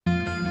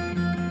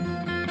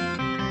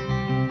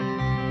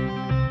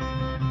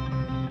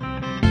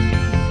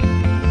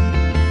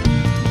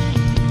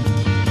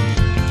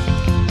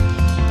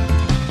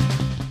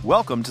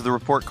Welcome to the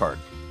Report Card,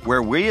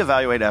 where we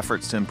evaluate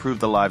efforts to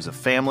improve the lives of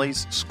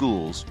families,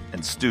 schools,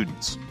 and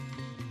students.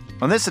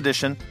 On this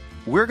edition,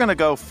 we're going to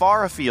go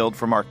far afield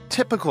from our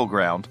typical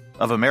ground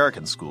of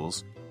American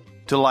schools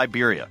to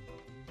Liberia.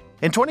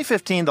 In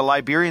 2015, the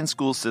Liberian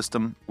school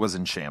system was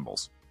in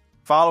shambles.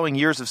 Following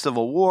years of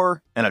civil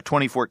war and a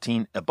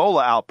 2014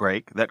 Ebola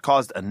outbreak that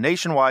caused a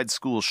nationwide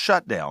school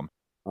shutdown,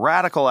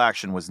 radical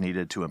action was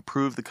needed to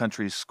improve the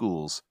country's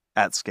schools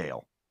at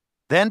scale.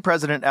 Then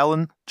President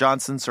Ellen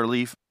Johnson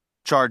Sirleaf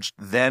charged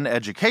then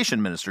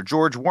Education Minister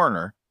George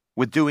Werner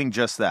with doing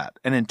just that.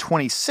 And in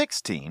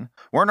 2016,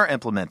 Werner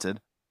implemented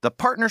the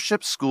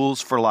Partnership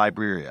Schools for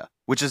Liberia,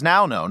 which is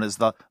now known as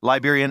the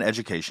Liberian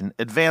Education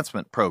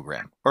Advancement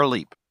Program, or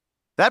LEAP.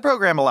 That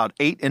program allowed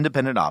 8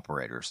 independent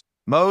operators,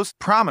 most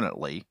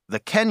prominently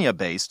the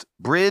Kenya-based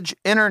Bridge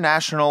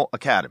International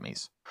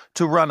Academies,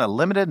 to run a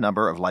limited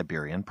number of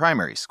Liberian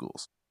primary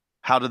schools.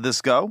 How did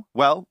this go?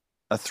 Well,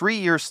 a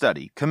 3-year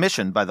study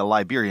commissioned by the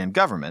Liberian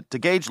government to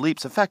gauge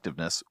LEAP's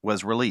effectiveness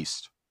was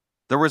released.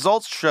 The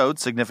results showed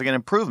significant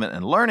improvement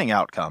in learning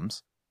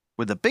outcomes,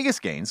 with the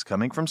biggest gains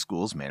coming from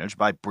schools managed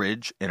by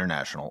Bridge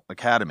International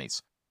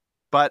Academies.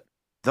 But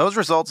those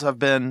results have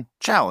been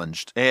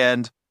challenged,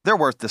 and they're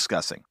worth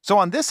discussing. So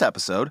on this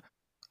episode,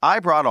 I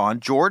brought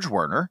on George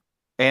Werner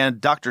and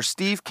Dr.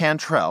 Steve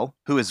Cantrell,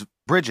 who is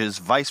Bridge's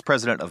Vice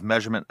President of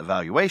Measurement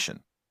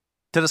Evaluation,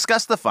 to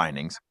discuss the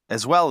findings,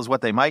 as well as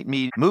what they might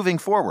mean moving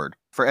forward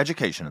for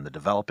education in the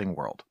developing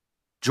world.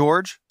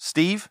 George,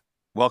 Steve,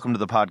 welcome to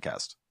the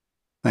podcast.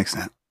 Thanks,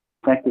 Nat.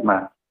 Thank you,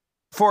 Matt.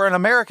 For an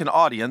American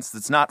audience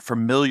that's not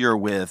familiar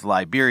with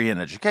Liberian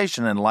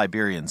education and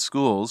Liberian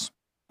schools,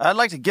 I'd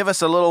like to give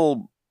us a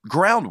little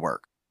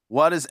groundwork.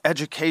 What is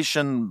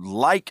education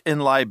like in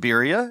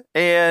Liberia,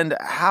 and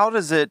how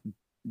does it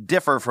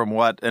differ from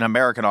what an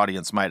American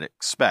audience might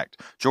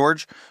expect?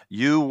 George,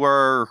 you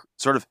were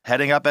sort of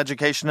heading up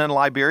education in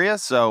Liberia,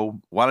 so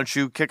why don't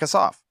you kick us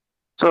off?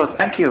 So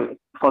thank you.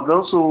 For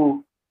those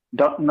who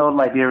don't know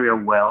Liberia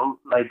well,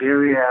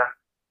 Liberia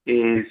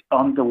is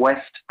on the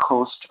west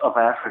coast of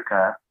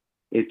Africa.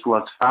 It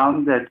was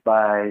founded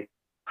by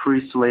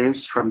free slaves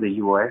from the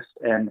U.S.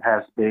 and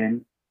has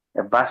been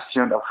a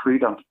bastion of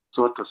freedom,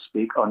 so to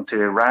speak, until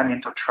it ran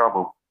into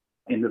trouble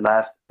in the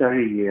last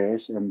 30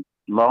 years and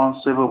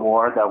long civil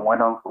war that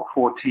went on for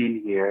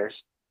 14 years.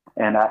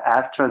 And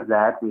after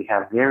that, we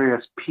have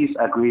various peace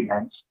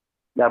agreements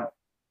that,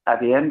 at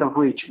the end of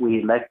which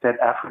we elected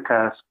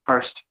Africa's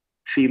first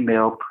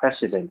female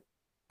president,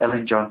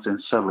 Ellen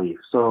Johnson Sirleaf.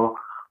 So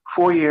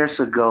 4 years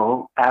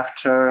ago,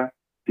 after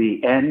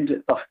the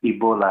end of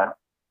Ebola,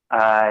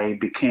 I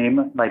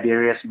became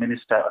Liberia's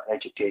Minister of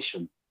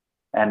Education.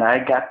 And I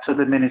got to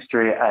the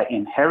ministry, I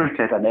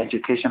inherited an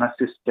educational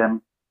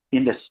system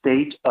in the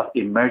state of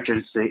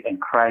emergency and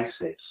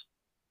crisis.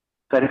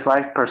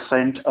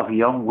 35% of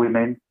young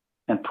women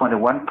and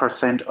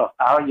 21% of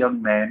our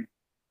young men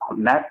could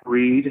not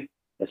read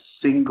a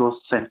single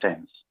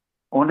sentence.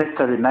 Only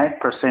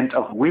 39%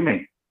 of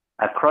women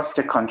across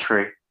the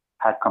country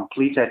had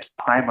completed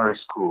primary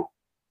school.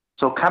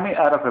 So coming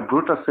out of a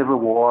brutal civil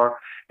war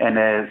and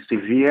a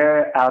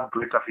severe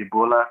outbreak of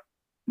Ebola,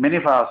 many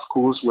of our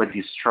schools were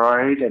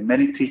destroyed and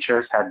many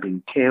teachers had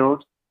been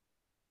killed.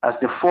 As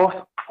the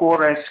 4th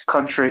poorest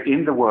country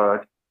in the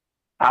world,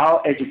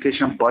 our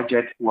education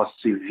budget was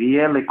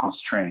severely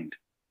constrained.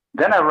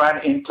 Then I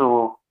ran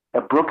into a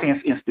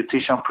Brookings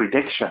Institution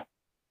prediction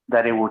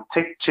that it would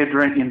take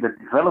children in the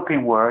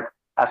developing world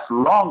as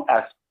long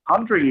as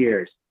 100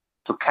 years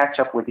to catch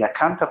up with their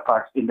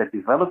counterparts in the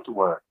developed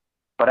world.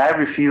 But I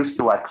refused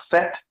to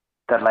accept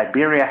that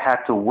Liberia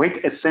had to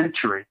wait a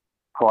century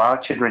for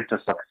our children to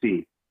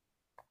succeed.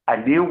 I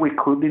knew we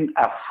couldn't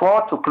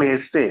afford to play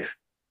it safe,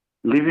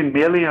 leaving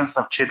millions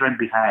of children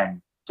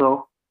behind.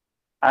 So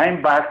I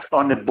embarked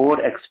on a bold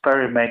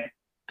experiment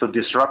to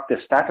disrupt the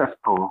status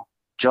quo,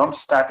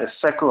 jumpstart a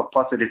cycle of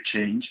positive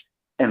change,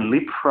 and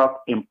leapfrog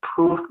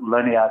improved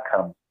learning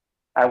outcomes.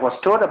 I was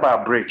told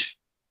about Bridge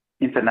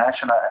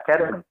International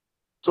Academy.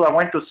 So I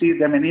went to see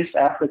them in East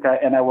Africa,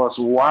 and I was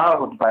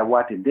wowed by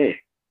what it did.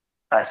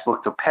 I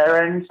spoke to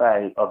parents,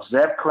 I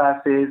observed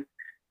classes,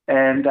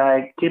 and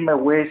I came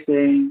away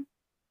saying,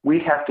 we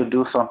have to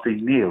do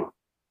something new.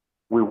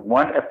 We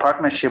want a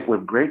partnership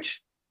with Bridge.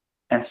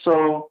 And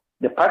so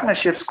the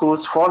Partnership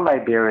Schools for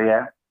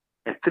Liberia,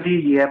 a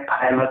 3-year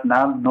pilot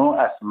now known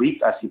as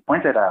LEAP, as you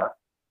pointed out,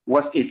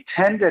 was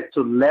intended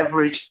to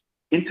leverage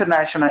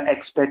international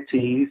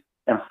expertise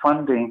and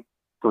funding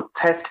to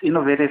test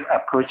innovative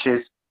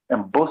approaches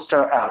and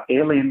bolster our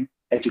ailing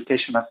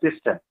educational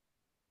system.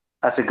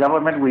 As a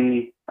government,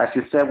 as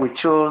you said, we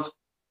chose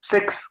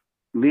 6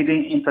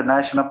 leading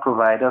international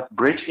providers,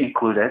 Bridge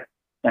included,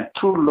 and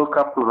 2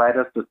 local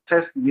providers to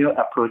test new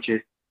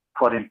approaches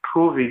for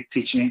improving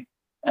teaching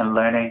and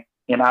learning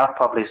in our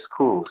public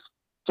schools.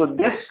 So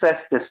this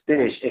sets the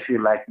stage, if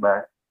you like,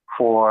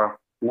 for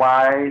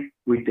why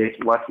we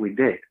did what we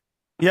did.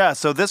 Yeah,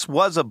 so this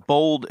was a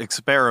bold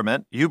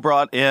experiment. You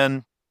brought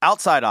in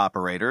outside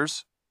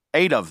operators,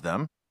 8 of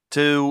them,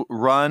 to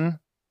run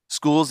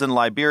schools in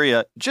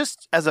Liberia,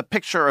 just as a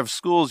picture of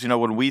schools.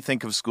 When we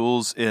think of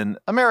schools in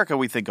America,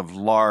 we think of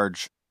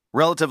large,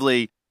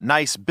 relatively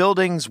nice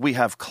buildings. We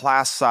have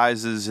class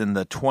sizes in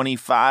the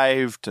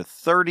 25 to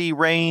 30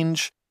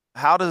 range.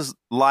 How does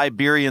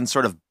Liberian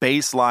sort of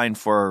baseline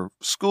for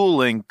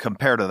schooling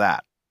compare to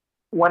that?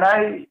 When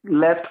I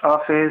left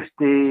office,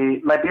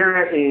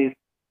 Liberia is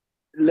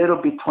a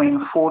little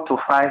between 4 to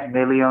 5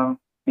 million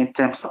in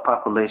terms of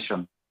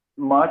population.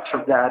 Much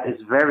of that is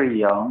very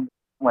young.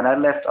 When I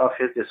left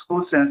office, the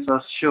school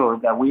census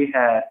showed that we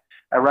had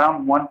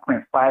around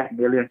 1.5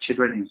 million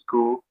children in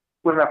school,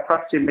 with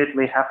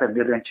approximately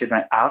 500,000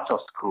 children out of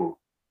school.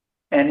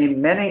 And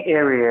in many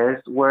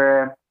areas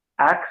where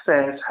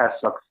access has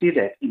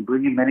succeeded in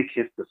bringing many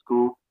kids to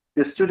school,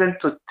 the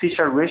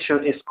student-to-teacher ratio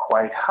is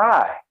quite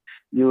high.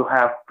 You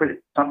have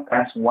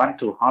sometimes 1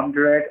 to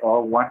 100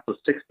 or 1 to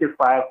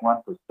 65,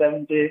 1 to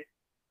 70.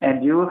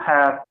 And you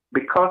have,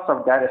 because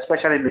of that,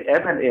 especially in the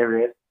urban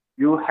areas,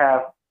 you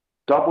have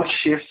double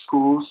shift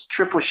schools,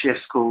 triple shift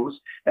schools,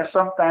 and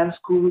sometimes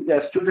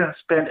students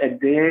spend a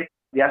day,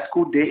 their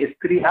school day is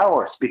 3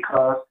 hours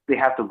because they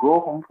have to go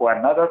home for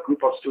another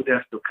group of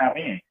students to come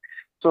in.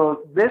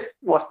 So this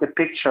was the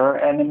picture,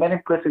 and in many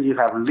places you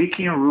have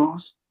leaking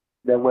roofs.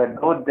 There were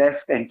no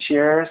desks and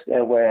chairs.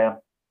 There were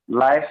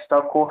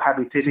livestock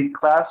cohabitating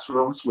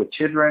classrooms with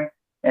children,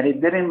 and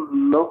it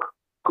didn't look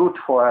good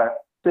for a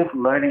safe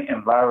learning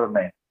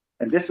environment.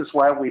 And this is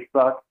why we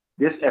thought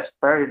this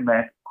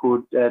experiment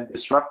could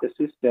disrupt the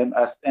system,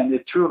 and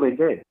it truly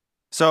did.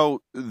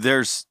 So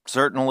there's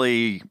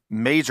certainly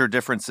major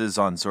differences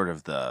on sort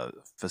of the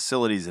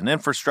facilities and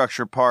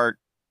infrastructure part.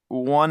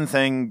 One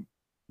thing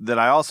that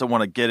I also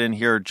want to get in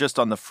here just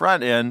on the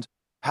front end,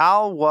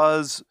 how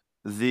was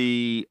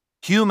the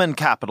human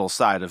capital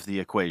side of the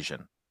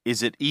equation?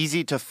 Is it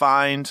easy to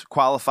find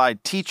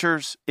qualified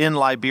teachers in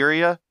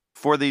Liberia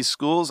for these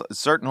schools?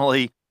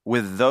 Certainly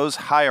with those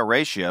higher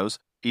ratios,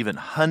 even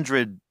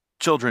 100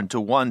 children to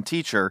one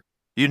teacher,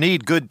 you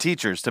need good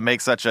teachers to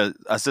make such a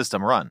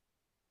system run.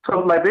 So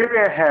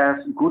Liberia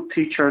has good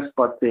teachers,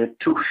 but they're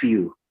too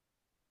few.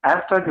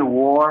 After the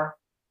war,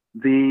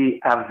 the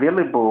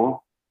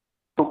available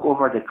took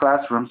over the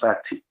classrooms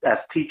as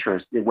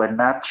teachers. They were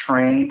not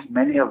trained.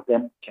 Many of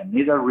them can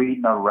neither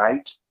read nor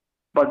write,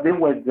 but they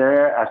were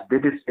there as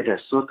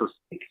babysitters, so to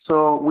speak.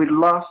 So we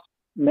lost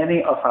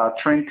many of our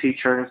trained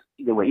teachers.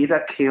 They were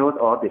either killed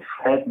or they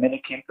fled.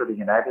 Many came to the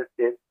United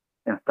States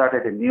and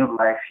started a new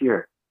life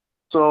here.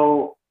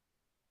 So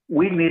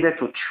we needed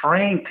to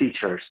train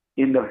teachers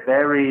in a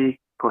very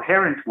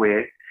coherent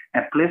way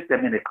and place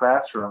them in the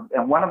classroom.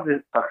 And one of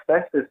the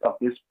successes of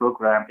this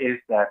program is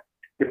that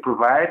the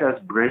providers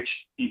bridge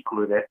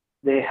included.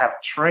 They have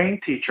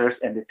trained teachers,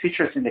 and the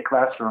teachers in the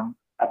classroom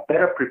are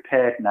better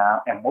prepared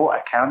now and more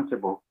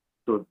accountable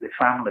to the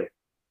family.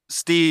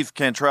 Steve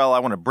Cantrell, I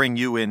want to bring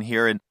you in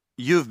here. And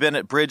you've been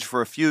at Bridge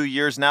for a few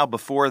years now.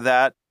 Before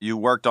that, you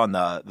worked on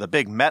the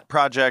big MET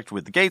project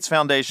with the Gates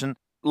Foundation.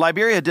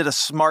 Liberia did a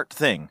smart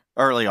thing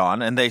early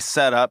on, and they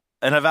set up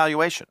an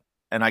evaluation.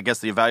 And I guess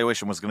the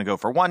evaluation was going to go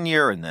for 1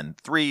 year and then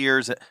 3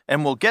 years,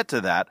 and we'll get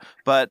to that.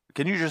 But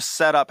can you just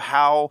set up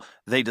how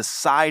they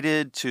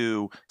decided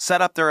to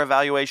set up their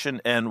evaluation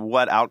and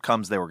what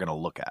outcomes they were going to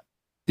look at?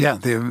 Yeah,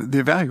 the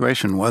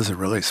evaluation was a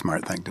really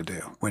smart thing to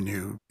do. When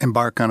you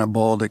embark on a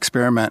bold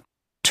experiment,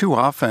 too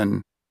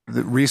often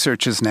the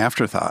research is an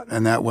afterthought,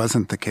 and that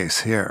wasn't the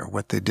case here.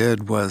 What they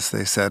did was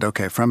they said,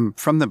 okay, from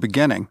the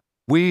beginning,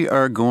 we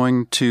are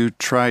going to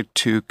try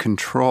to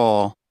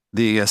control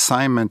the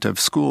assignment of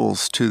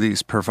schools to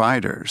these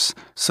providers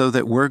so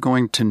that we're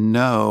going to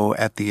know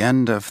at the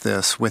end of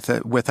this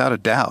without a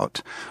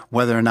doubt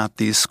whether or not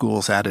these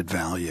schools added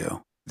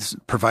value,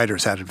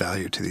 providers added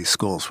value to these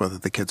schools, whether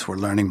the kids were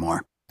learning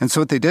more. And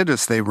so what they did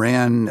is they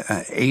ran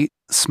 8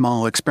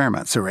 small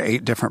experiments. There were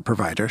 8 different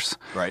providers.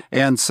 Right.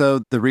 And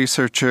so the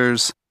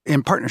researchers,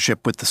 in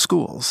partnership with the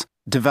schools,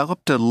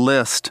 developed a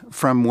list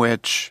from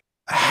which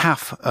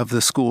half of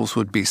the schools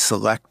would be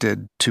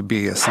selected to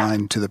be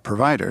assigned to the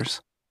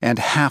providers, and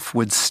half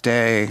would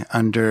stay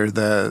under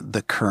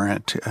the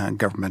current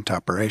government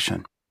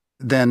operation.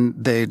 Then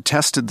they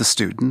tested the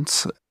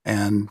students,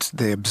 and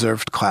they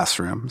observed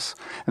classrooms,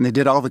 and they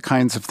did all the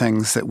kinds of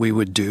things that we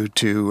would do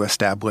to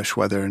establish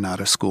whether or not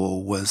a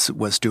school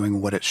was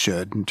doing what it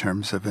should in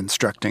terms of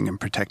instructing and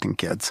protecting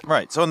kids.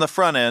 Right. So in the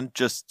front end,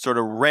 just sort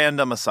of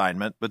random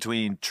assignment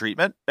between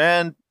treatment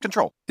and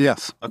control.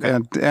 Yes. Okay.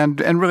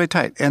 And really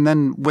tight. And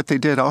then what they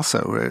did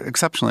also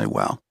exceptionally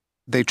well,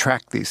 they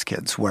tracked these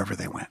kids wherever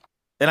they went.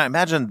 And I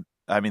imagine,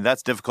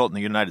 that's difficult in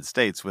the United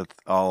States with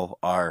all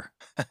our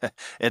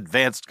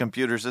advanced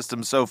computer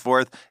systems, so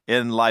forth.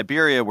 In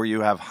Liberia, where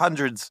you have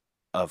hundreds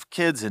of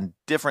kids in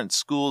different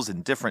schools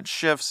in different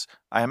shifts,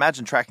 I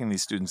imagine tracking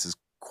these students is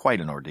quite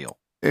an ordeal.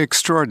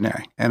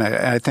 Extraordinary. And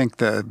I think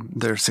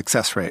their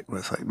success rate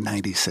was like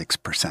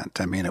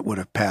 96%. It would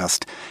have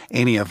passed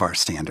any of our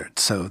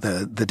standards. So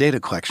the data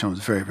collection was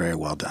very, very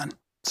well done.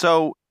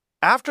 So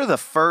after the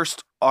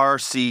first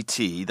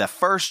RCT, the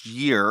first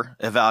year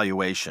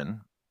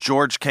evaluation,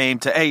 George came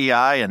to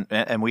AEI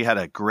and we had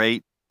a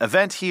great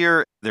event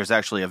here. There's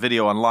actually a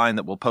video online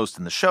that we'll post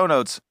in the show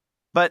notes.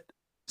 But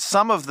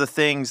some of the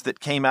things that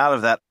came out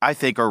of that, I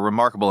think, are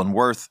remarkable and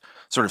worth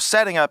sort of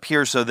setting up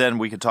here so then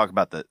we can talk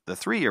about the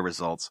 3-year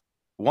results.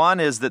 One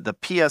is that the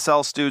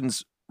PSL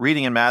students'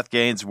 reading and math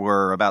gains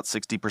were about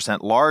 60%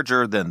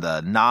 larger than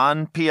the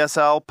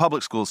non-PSL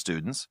public school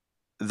students.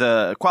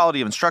 The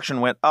quality of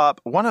instruction went up.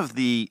 One of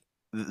the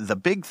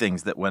big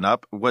things that went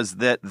up was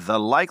that the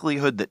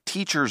likelihood that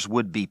teachers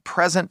would be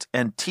present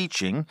and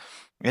teaching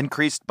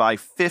increased by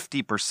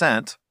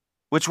 50%,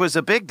 which was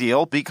a big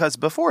deal because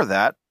before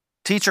that,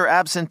 teacher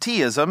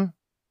absenteeism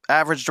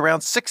averaged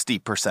around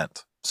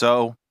 60%.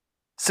 So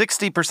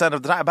 60%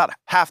 of the time, about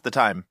half the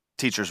time,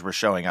 teachers were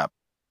showing up.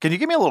 Can you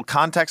give me a little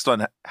context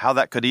on how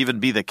that could even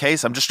be the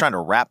case? I'm just trying to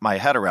wrap my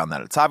head around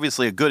that. It's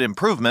obviously a good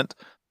improvement,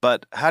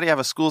 but how do you have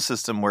a school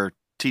system where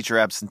teacher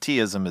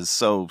absenteeism is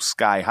so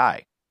sky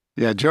high?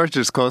 Yeah, George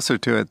is closer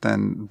to it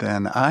than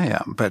I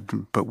am.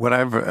 But what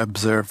I've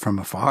observed from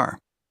afar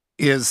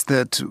is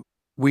that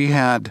we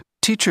had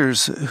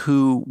teachers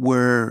who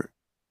were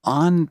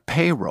on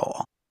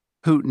payroll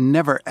who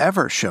never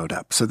ever showed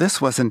up. So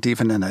this wasn't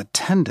even an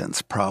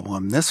attendance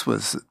problem. This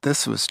was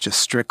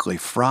just strictly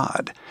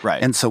fraud.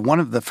 Right. And so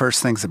one of the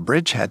first things the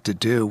Bridge had to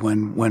do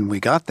when we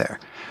got there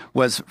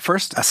was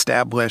first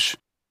establish,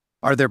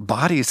 are their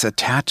bodies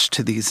attached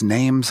to these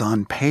names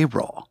on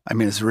payroll? I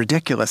mean, as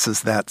ridiculous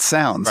as that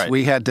sounds, right.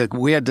 we had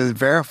to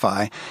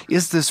verify,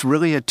 is this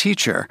really a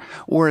teacher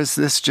or is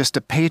this just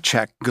a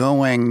paycheck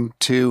going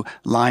to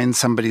line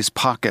somebody's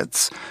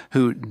pockets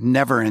who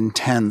never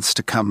intends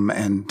to come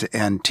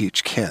and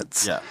teach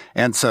kids? Yeah.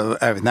 And so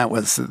I mean, that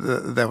was a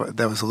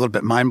little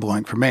bit mind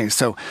blowing for me.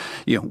 So,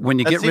 when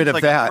you get rid of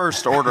like that, a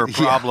first order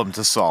problem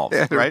to solve,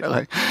 right?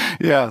 Really.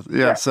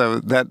 Yeah. So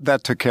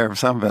that took care of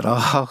some of it.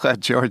 I'll let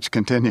George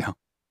continue.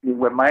 We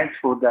were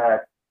mindful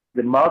that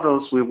the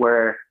models we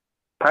were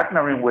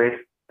partnering with,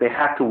 they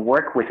had to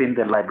work within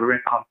the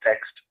Liberian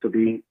context to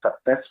be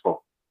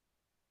successful.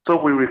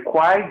 So we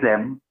required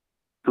them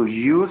to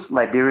use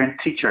Liberian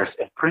teachers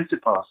and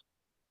principals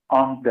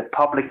on the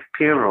public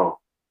payroll.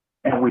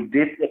 And we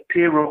did a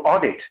payroll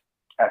audit,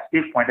 as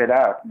Steve pointed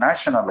out,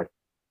 nationally.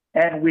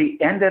 And we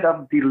ended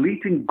up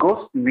deleting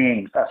ghost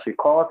names, as we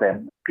call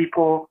them,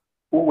 people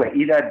who were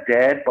either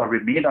dead or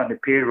remained on the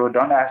payroll.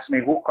 Don't ask me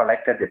who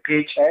collected the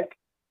paycheck.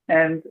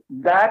 And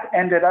that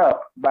ended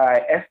up,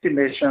 by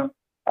estimation,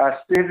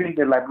 saving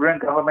the Liberian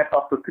government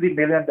up to $3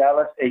 million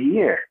a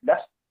year.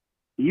 That's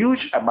a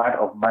huge amount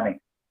of money.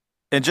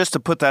 And just to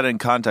put that in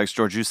context,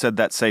 George, you said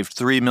that saved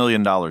 $3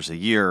 million a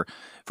year.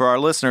 For our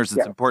listeners,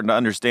 it's important to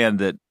understand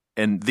that,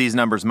 and these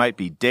numbers might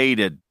be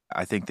dated,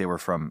 I think they were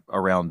from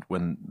around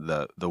when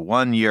the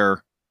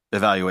 1-year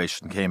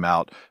evaluation came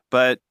out,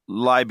 but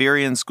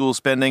Liberian school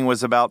spending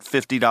was about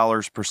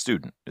 $50 per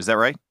student. Is that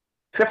right?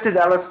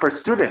 $50 per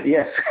student,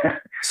 yes.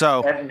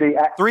 So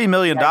 $3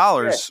 million,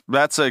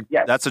 that's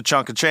a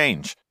chunk of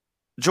change.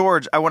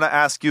 George, I want to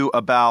ask you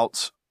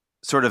about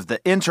sort of the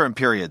interim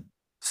period.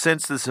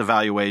 Since this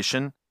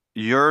evaluation,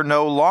 you're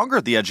no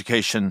longer the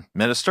education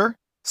minister.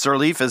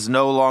 Sirleaf is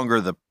no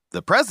longer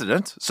the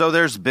president. So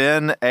there's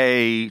been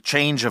a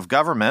change of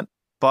government.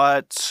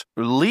 But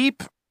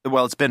LEAP,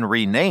 well, it's been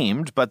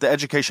renamed, but the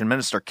education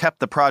minister kept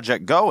the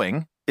project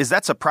going. Is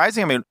that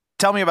surprising? I mean,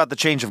 tell me about the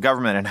change of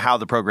government and how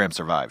the program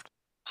survived.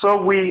 So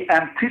we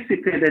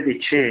anticipated the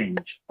change.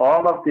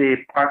 All of the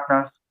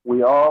partners,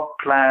 we all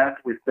planned.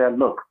 We said,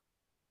 look,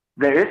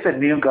 there is a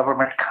new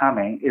government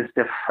coming. It's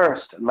the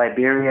first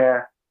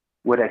Liberia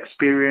would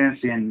experience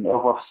in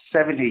over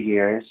 70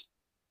 years.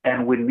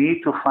 And we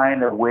need to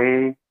find a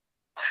way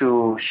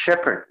to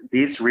shepherd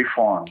these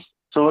reforms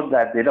so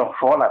that they don't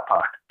fall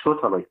apart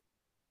totally.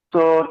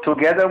 So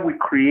together we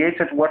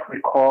created what we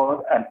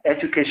call an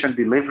education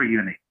delivery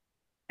unit.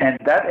 And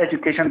that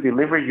education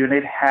delivery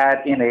unit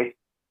had in it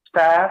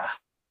staff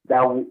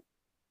that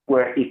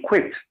were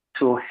equipped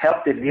to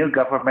help the new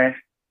government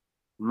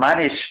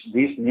manage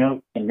these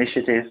new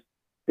initiatives,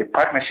 the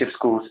partnership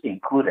schools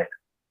included.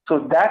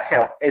 So that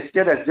helped. It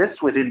still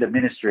exists within the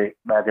ministry,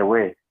 by the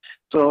way.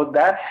 So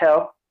that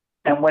helped.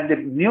 And when the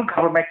new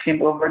government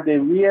came over, they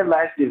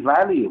realized the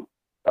value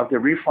of the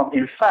reform.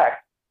 In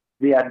fact,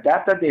 they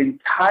adapted the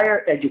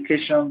entire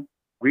education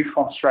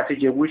reform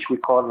strategy, which we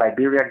call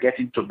Liberia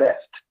Getting to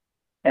Best.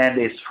 And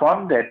it's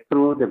funded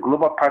through the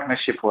Global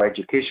Partnership for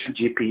Education,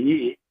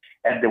 GPE,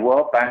 and the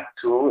World Bank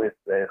too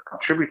is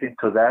contributing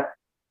to that.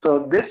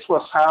 So this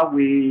was how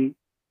we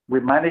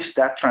managed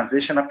that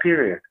transitional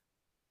period.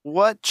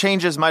 What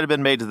changes might have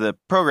been made to the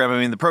program? I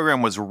mean, the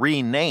program was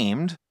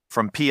renamed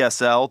from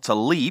PSL to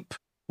LEAP,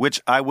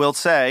 which I will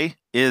say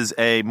is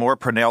a more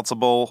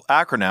pronounceable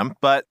acronym.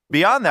 But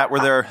beyond that,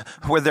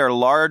 were there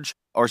large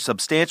or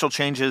substantial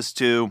changes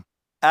to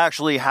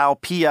actually how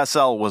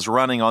PSL was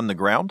running on the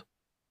ground?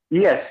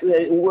 Yes.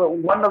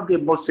 One of the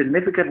most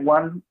significant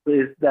ones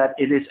is that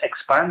it is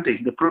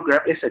expanding. The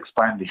program is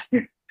expanding.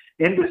 In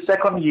the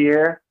second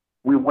year,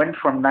 we went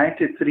from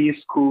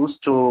 93 schools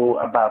to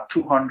about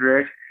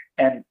 200.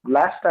 And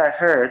last I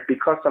heard,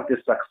 because of the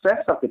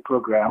success of the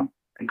program,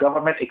 the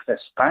government is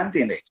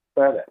expanding it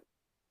further.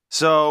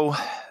 So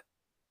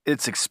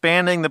it's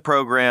expanding the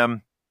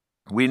program.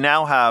 We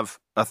now have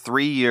a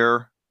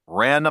 3-year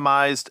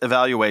randomized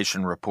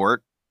evaluation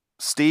report.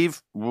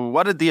 Steve,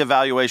 what did the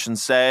evaluation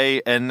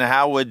say, and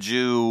how would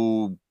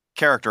you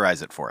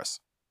characterize it for us?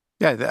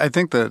 Yeah, I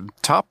think the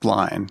top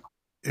line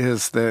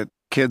is that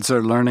kids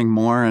are learning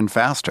more and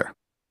faster.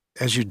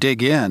 As you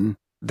dig in,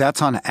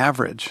 that's on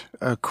average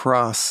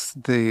across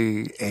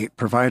the 8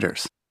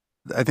 providers.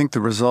 I think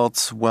the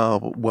results,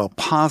 while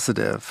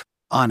positive,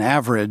 on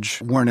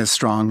average weren't as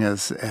strong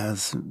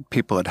as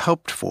people had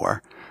hoped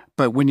for.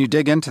 But when you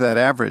dig into that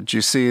average,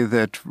 you see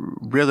that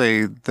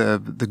really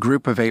the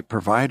group of 8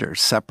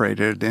 providers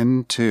separated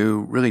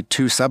into really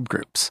 2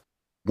 subgroups.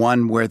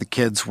 One where the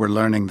kids were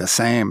learning the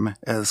same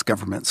as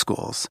government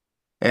schools,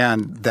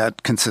 and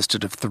that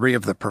consisted of 3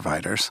 of the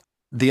providers.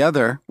 The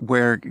other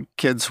where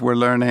kids were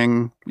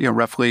learning,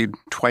 roughly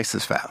twice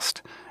as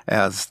fast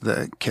as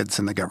the kids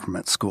in the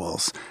government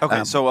schools.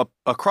 Okay, so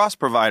across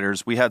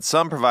providers, we had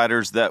some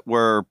providers that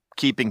were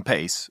keeping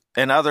pace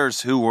and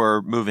others who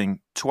were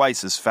moving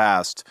twice as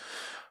fast.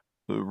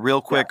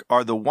 Real quick,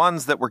 Are the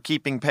ones that were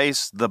keeping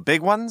pace the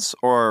big ones?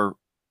 Or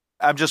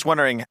I'm just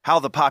wondering how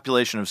the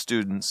population of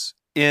students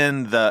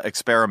in the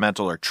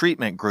experimental or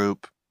treatment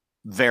group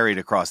varied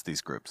across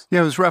these groups.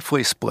 Yeah, it was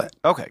roughly split.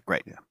 Okay,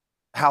 great. Yeah.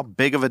 How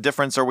big of a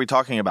difference are we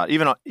talking about?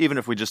 Even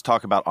if we just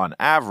talk about on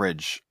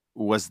average,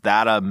 was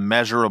that a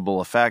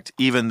measurable effect,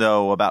 even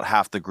though about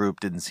half the group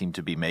didn't seem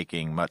to be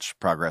making much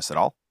progress at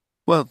all?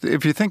 Well,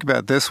 if you think about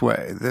it this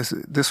way,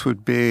 this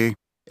would be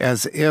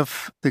as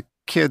if the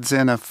kids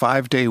in a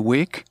 5-day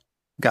week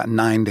got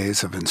 9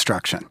 days of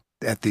instruction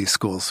at these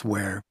schools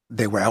where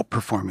they were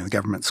outperforming the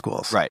government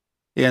schools. Right.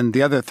 In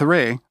the other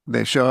 3,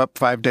 they show up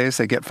 5 days,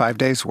 they get 5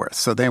 days worth.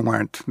 So they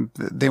weren't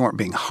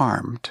being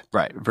harmed,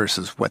 right,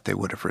 versus what they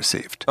would have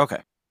received.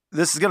 Okay.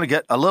 This is going to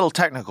get a little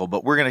technical,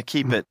 but we're going to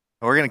keep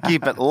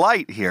it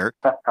light here.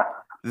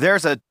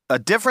 There's a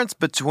difference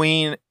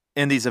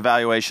in these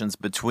evaluations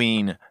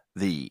between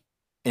the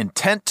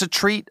intent to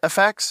treat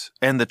effects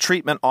and the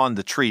treatment on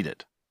the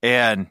treated.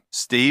 And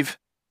Steve,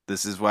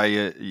 this is why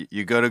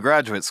you go to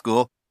graduate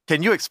school.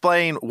 Can you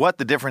explain what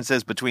the difference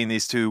is between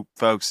these 2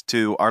 folks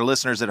to our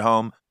listeners at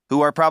home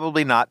who are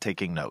probably not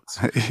taking notes?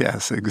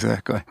 Yes,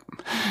 exactly.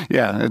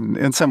 Yeah,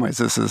 in some ways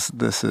this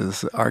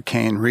is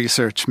arcane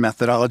research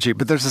methodology,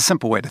 but there's a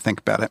simple way to think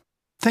about it.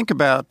 Think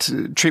about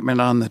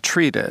treatment on the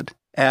treated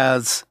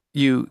as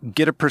you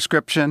get a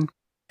prescription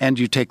and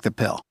you take the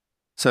pill.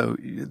 So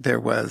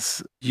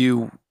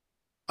you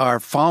are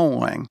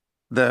following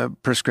the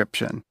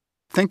prescription.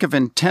 Think of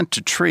intent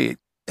to treat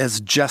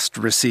as just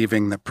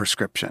receiving the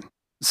prescription.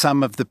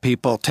 Some of the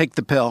people take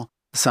the pill,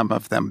 some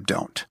of them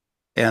don't.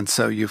 And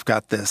so you've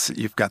got this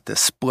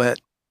split.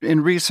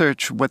 In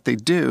research, what they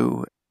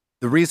do,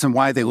 the reason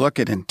why they look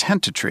at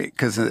intent to treat,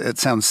 because it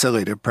sounds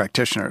silly to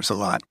practitioners a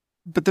lot,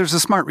 but there's a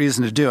smart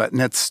reason to do it,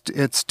 and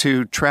it's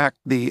to track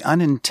the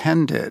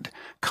unintended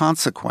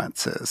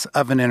consequences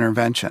of an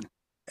intervention.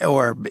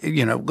 Or,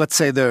 let's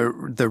say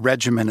the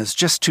regimen is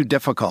just too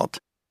difficult.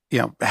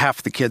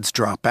 Half the kids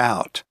drop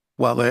out.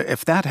 Well,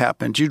 if that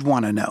happened, you'd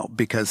want to know,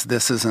 because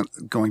this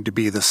isn't going to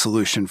be the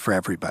solution for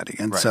everybody.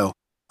 And right. So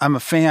I'm a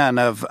fan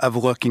of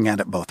looking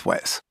at it both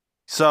ways.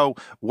 So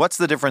what's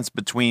the difference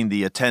between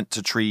the intent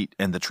to treat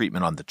and the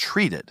treatment on the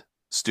treated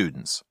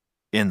students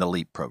in the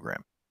LEAP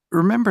program?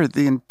 Remember,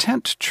 the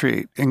intent to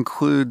treat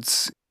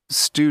includes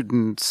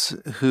students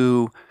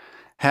who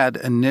had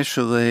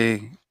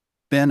initially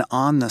been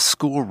on the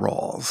school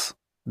rolls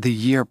the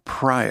year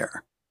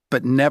prior,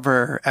 but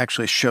never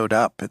actually showed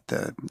up at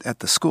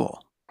the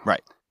school.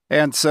 Right.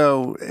 And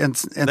so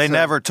they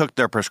never took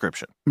their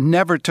prescription.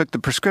 Never took the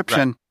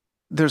prescription. Right.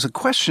 There's a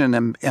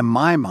question in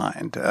my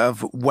mind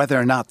of whether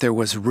or not there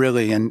was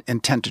really an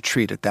intent to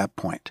treat at that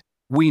point.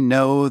 We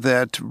know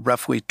that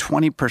roughly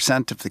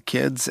 20% of the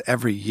kids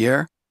every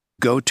year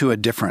go to a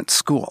different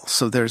school.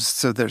 So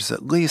there's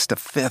at least a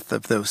fifth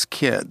of those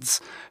kids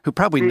who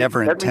probably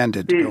never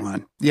intended to go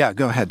on. Yeah,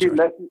 go ahead, Joe.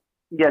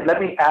 Let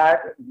me add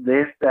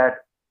this, that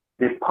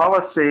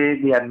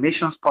the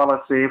admissions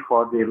policy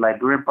for the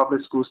Liberian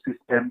public school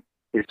system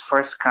is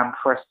first come,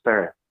 first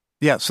served.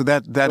 Yeah, so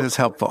that is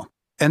helpful.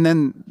 And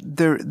then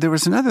there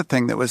was another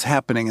thing that was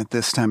happening at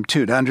this time,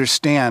 too, to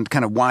understand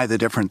kind of why the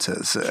difference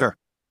is. Sure.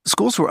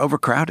 Schools were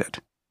overcrowded.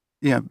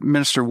 Yeah,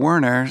 Minister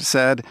Werner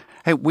said,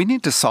 hey, we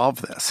need to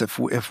solve this.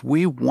 If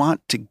we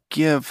want to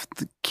give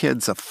the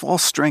kids a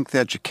full-strength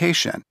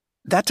education,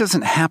 that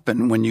doesn't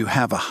happen when you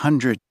have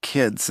 100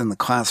 kids in the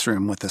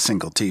classroom with a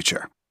single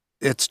teacher.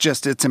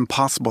 It's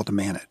impossible to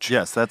manage.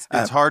 Yes,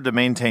 it's hard to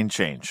maintain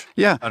change.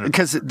 Yeah,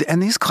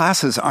 and these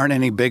classes aren't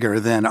any bigger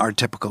than our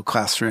typical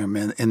classroom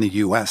in the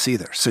U.S.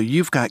 either. So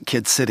you've got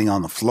kids sitting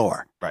on the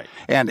floor. Right.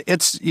 And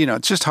it's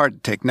just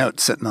hard to take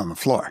notes sitting on the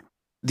floor.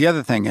 The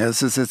other thing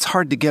is it's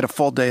hard to get a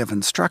full day of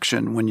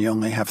instruction when you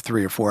only have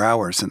 3 or 4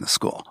 hours in the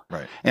school.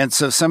 Right. And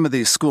so some of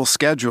these school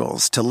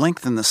schedules to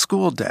lengthen the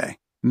school day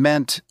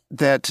meant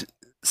that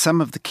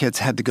some of the kids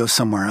had to go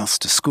somewhere else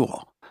to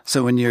school.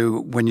 So when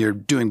you're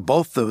doing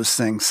both those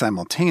things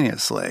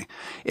simultaneously,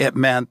 it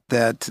meant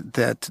that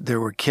there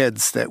were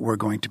kids that were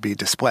going to be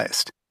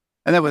displaced.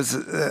 And that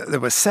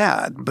was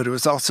sad, but it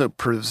was also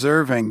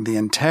preserving the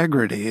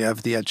integrity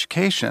of the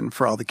education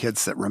for all the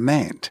kids that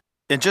remained.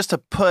 And just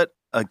to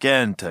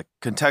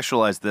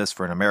contextualize this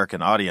for an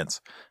American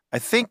audience, I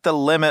think the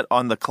limit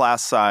on the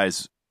class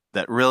size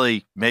that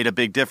really made a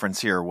big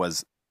difference here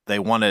was they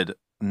wanted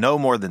no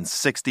more than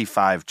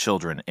 65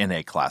 children in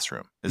a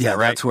classroom. Is that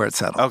right? That's where it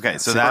settled. Okay,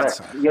 so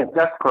that's... Yes,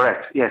 that's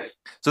correct, yes.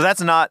 So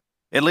that's not,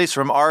 at least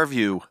from our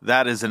view,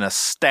 that is an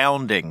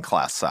astounding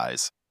class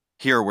size.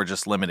 Here, we're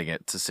just limiting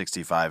it to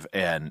 65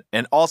 and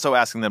also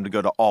asking them to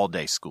go to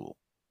all-day school.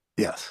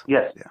 Yes.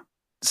 Yes. Yeah.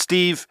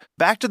 Steve,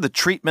 back to the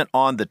treatment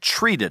on the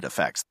treated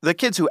effects. The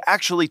kids who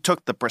actually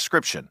took the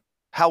prescription,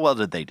 how well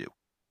did they do?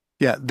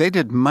 Yeah, they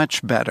did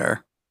much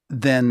better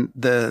than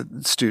the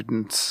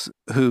students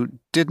who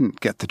didn't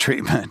get the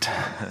treatment.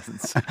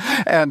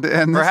 and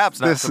perhaps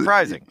not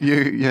surprising.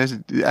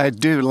 I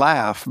do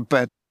laugh,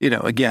 but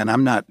again,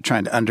 I'm not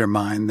trying to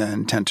undermine the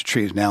intent to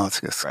treat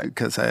analysis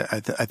because I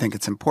think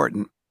it's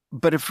important.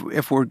 But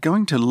if we're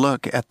going to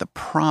look at the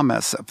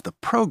promise of the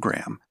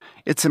program,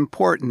 it's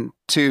important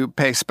to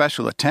pay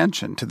special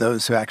attention to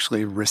those who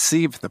actually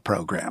receive the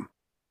program.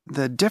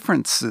 The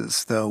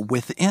differences, though,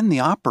 within the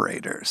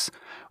operators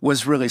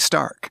was really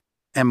stark,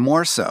 and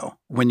more so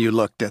when you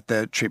looked at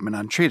the treatment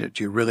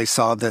untreated. You really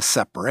saw this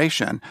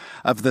separation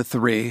of the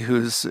three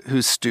whose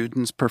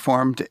students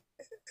performed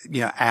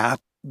at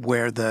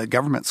where the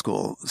government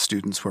school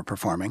students were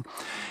performing,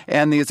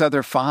 and these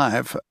other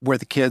five where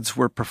the kids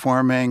were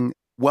performing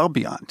well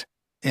beyond.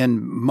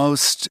 In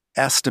most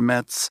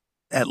estimates,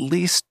 at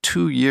least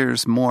 2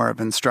 years more of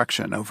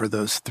instruction over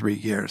those 3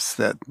 years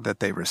that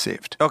they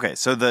received. Okay,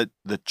 so the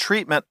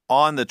treatment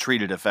on the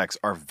treated effects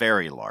are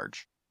very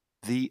large.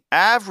 The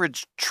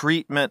average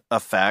treatment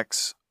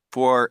effects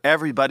for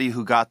everybody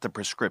who got the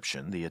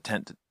prescription, the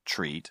intent to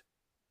treat,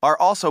 are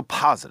also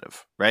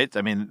positive, right?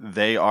 I mean,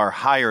 they are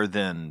higher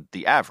than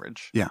the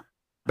average. Yeah,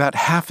 about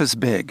half as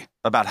big.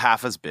 About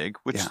half as big,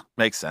 which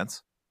makes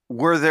sense.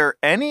 Were there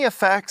any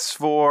effects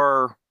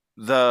for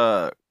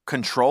the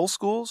control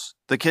schools?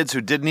 The kids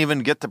who didn't even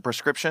get the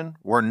prescription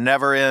were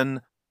never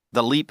in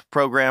the LEAP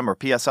program or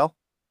PSL?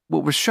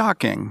 What was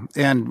shocking,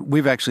 and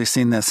we've actually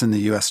seen this in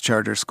the U.S.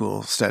 charter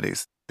school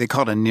studies, they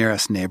call it a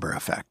nearest neighbor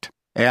effect.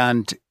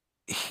 And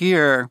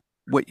here,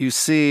 what you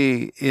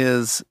see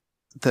is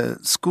the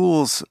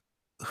schools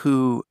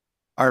who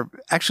are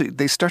actually,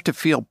 they start to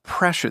feel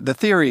pressure. The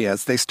theory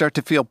is they start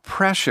to feel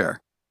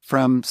pressure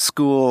from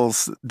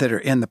schools that are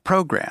in the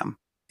program.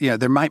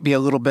 There might be a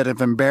little bit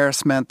of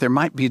embarrassment. There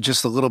might be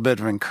just a little bit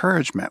of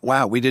encouragement.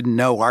 Wow, we didn't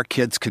know our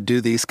kids could do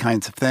these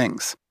kinds of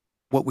things.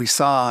 What we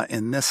saw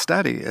in this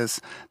study is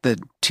that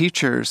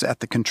teachers at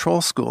the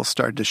control school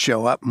started to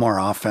show up more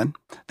often.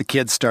 The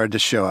kids started to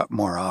show up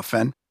more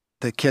often.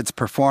 The kids'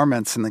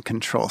 performance in the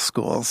control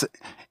schools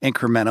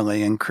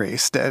incrementally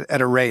increased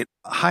at a rate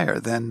higher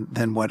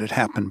than what had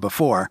happened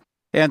before.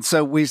 And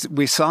so we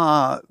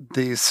saw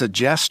these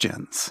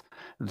suggestions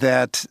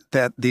that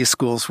these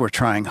schools were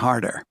trying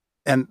harder.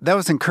 And that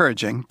was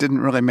encouraging.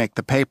 Didn't really make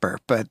the paper,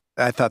 but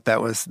I thought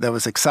that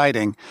was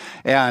exciting.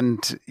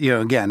 And,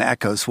 again,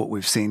 echoes what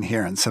we've seen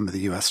here in some of the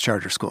U.S.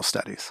 charter school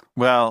studies.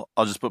 Well,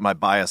 I'll just put my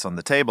bias on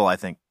the table. I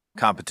think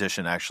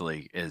competition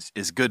actually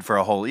is good for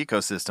a whole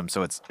ecosystem.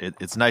 So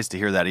it's nice to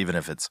hear that, even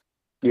if it's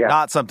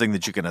not something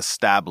that you can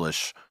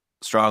establish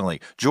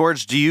strongly.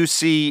 George, do you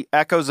see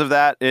echoes of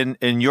that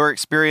in your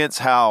experience,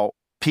 how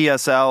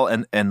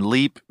PSL and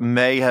LEAP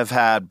may have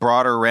had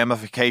broader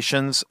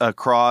ramifications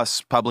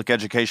across public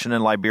education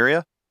in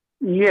Liberia?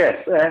 Yes,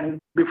 and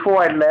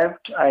before I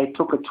left, I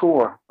took a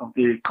tour of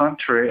the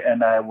country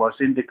and I was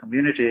in the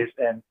communities.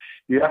 And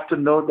you have to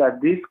know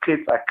that these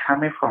kids are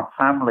coming from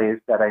families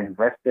that are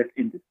invested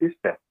in the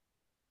system.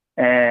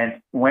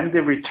 And when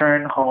they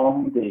return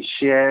home, they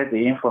share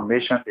the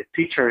information. The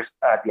teachers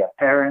are their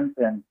parents.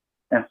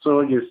 And so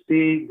you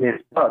see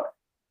this. But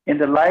in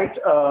the light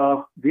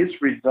of these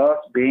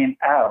results being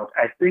out,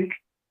 I think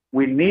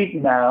we need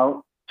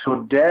now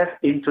to delve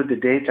into the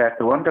data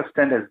to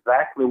understand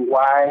exactly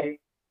why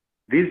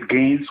these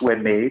gains were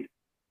made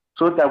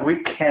so that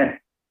we can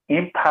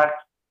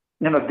impact,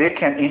 they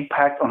can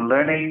impact on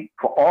learning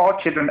for all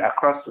children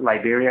across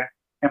Liberia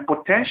and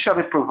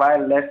potentially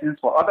provide lessons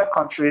for other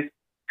countries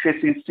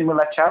facing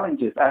similar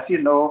challenges. As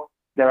you know,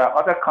 there are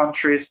other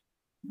countries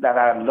that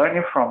are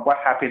learning from what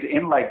happened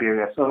in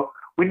Liberia. So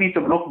we need to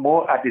look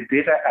more at the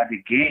data and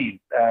the gains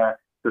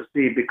to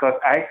see, because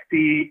I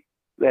see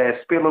the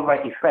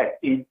spillover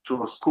effect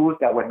into schools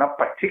that were not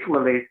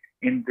particularly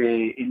in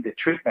the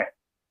treatment.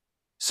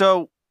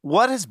 So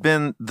what has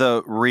been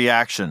the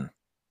reaction,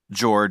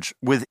 George,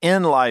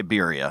 within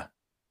Liberia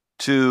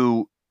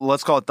to,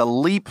 let's call it the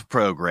LEAP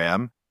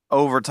program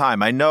over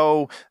time? I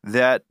know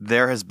that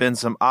there has been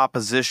some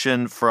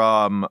opposition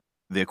from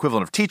the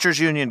equivalent of teachers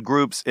union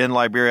groups in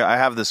Liberia. I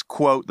have this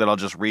quote that I'll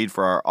just read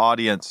for our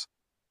audience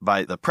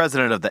by the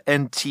president of the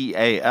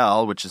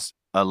NTAL, which is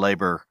a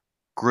labor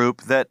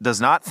group that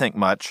does not think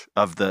much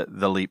of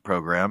the LEAP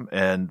program,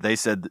 and they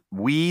said,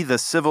 "We, the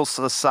civil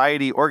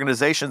society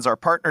organizations, our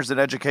partners in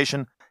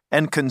education,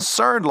 and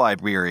concerned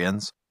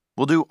Liberians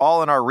will do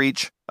all in our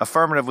reach,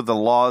 affirmative with the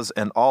laws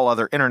and all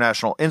other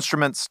international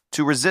instruments,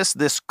 to resist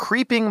this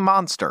creeping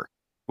monster,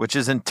 which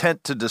is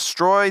intent to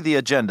destroy the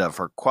agenda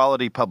for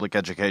quality public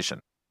education."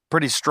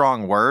 Pretty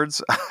strong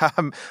words.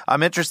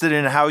 I'm interested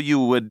in how you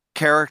would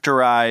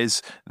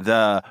characterize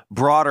the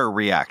broader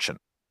reaction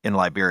in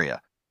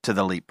Liberia to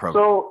the LEAP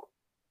program. So,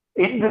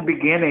 in the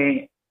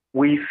beginning,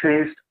 we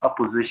faced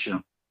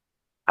opposition.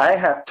 I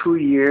had 2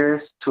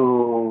 years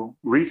to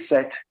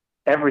reset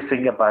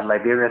everything about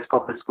Liberia's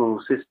public school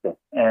system,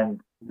 and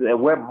there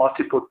were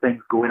multiple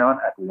things going on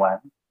at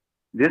once.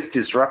 This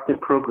disruptive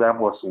program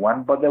was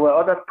one, but there were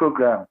other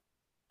programs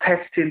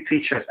testing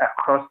teachers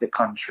across the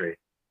country,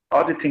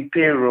 auditing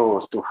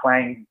payrolls to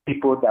find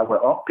people that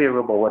were on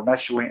payroll but were not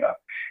showing up.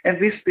 And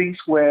these things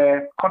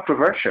were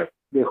controversial.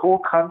 The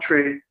whole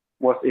country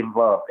was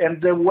involved. And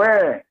there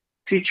were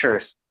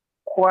teachers,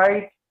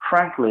 quite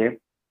frankly,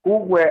 who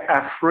were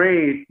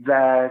afraid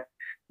that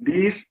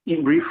these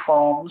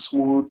reforms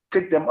would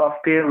take them off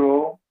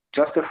payroll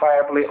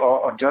justifiably or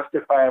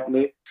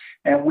unjustifiably.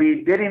 And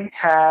we didn't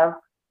have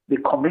the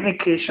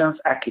communications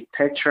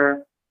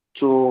architecture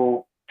to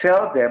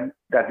tell them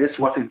that this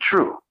wasn't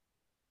true.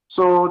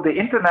 So the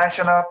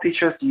International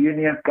Teachers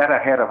Union got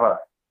ahead of us.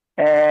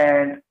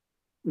 And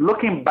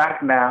looking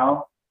back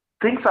now,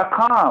 things are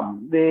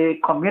calm. The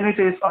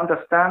communities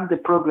understand the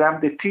program.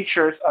 The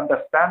teachers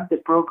understand the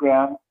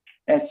program.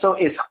 And so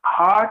it's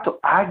hard to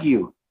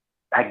argue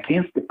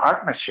against the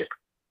partnership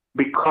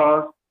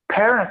because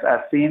parents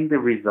are seeing the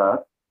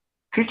results.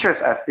 Teachers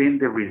are seeing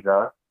the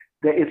results.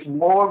 There is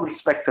more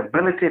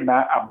respectability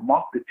now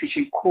among the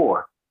teaching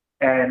corps.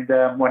 And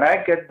when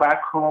I get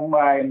back home,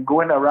 I'm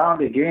going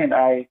around again.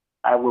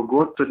 I will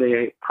go to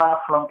the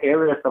far-flung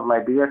areas of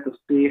Liberia to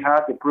see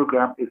how the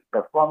program is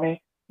performing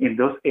in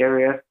those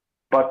areas.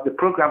 But the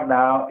program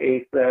now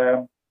is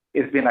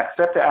been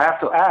accepted. I have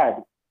to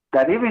add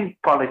that even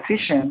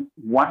politicians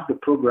want the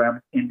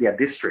program in their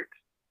district.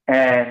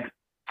 And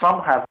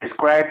some have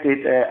described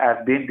it as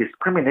being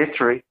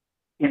discriminatory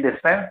in the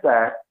sense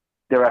that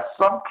there are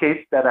some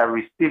kids that are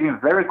receiving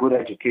very good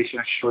education,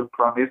 showing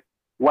promise,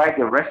 while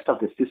the rest of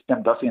the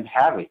system doesn't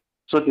have it.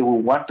 So they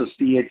will want to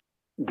see it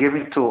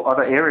given to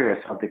other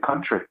areas of the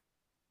country.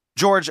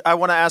 George, I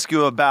want to ask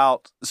you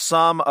about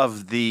some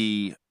of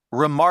the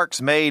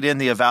remarks made in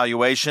the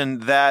evaluation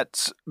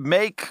that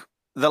make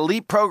the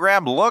LEAP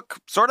program look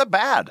sort of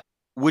bad.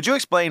 Would you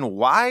explain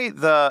why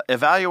the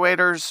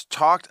evaluators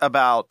talked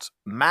about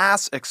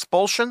mass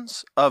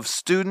expulsions of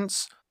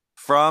students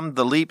from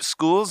the LEAP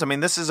schools? I mean,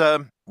 this is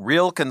a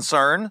real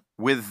concern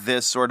with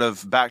this sort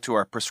of back to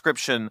our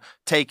prescription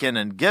taken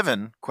and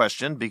given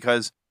question,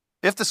 because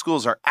if the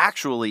schools are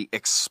actually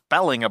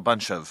expelling a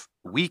bunch of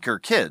weaker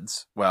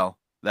kids, well,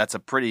 that's a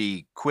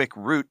pretty quick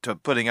route to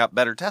putting up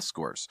better test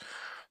scores.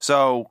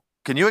 So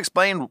can you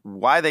explain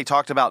why they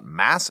talked about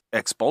mass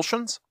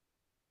expulsions?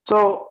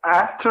 So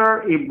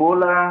after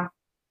Ebola,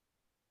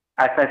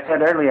 as I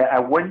said earlier, I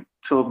went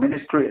to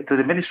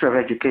the Ministry of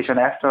Education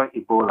after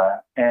Ebola,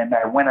 and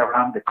I went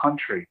around the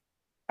country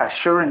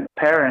assuring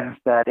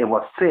parents that it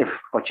was safe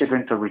for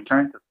children to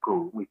return to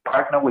school. We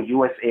partnered with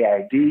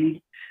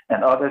USAID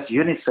and others,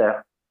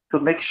 UNICEF, to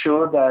make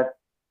sure that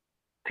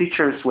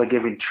teachers were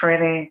given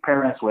training,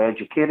 parents were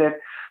educated.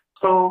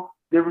 So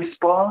the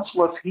response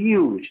was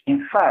huge.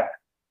 In fact,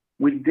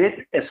 we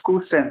did a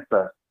school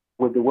census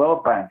with the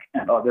World Bank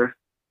and others.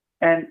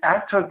 And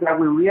after that,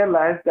 we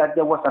realized that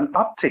there was an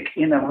uptick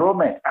in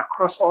enrollment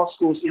across all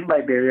schools in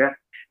Liberia.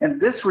 And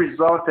this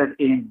resulted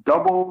in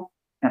double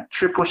and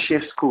triple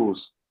shift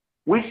schools,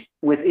 which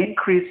with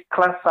increased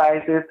class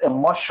sizes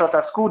and much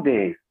shorter school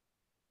days.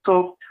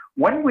 So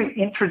when we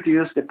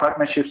introduced the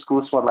Partnership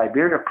Schools for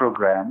Liberia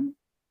program,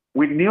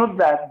 we knew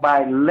that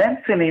by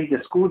lengthening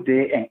the school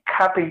day and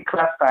capping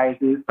class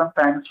sizes,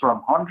 sometimes from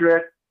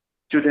 100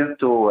 students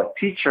to a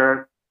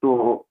teacher,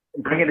 to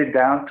bringing it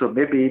down to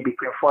maybe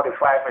between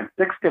 45 and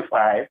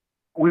 65,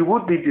 we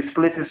would be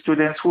displacing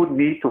students who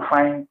need to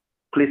find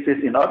places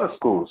in other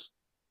schools.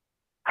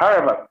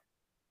 However,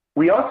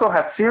 we also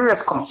had serious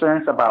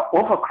concerns about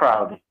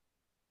overcrowding,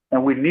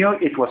 and we knew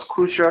it was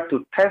crucial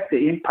to test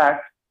the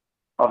impact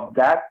of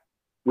that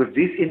with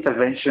these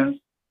interventions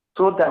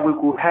so that we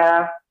could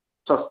have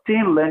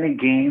sustained learning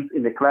gains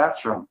in the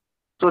classroom.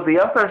 So the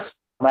authors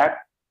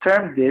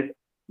termed this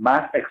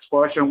mass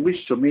expulsion,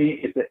 which to me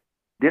is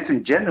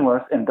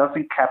disingenuous and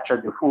doesn't capture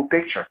the full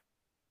picture.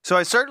 So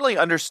I certainly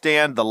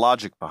understand the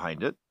logic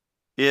behind it.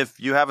 If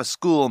you have a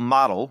school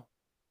model,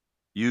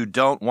 you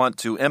don't want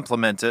to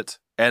implement it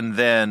and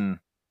then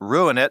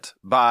ruin it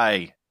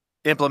by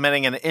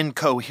implementing an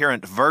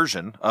incoherent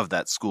version of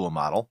that school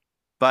model.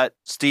 But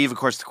Steve, of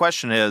course, the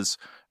question is,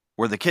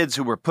 were the kids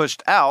who were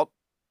pushed out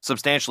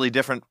substantially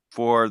different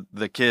for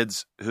the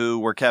kids who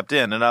were kept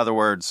in? In other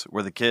words,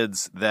 were the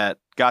kids that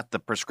got the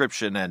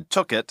prescription and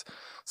took it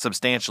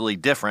substantially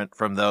different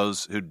from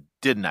those who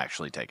didn't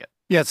actually take it?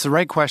 Yeah, it's the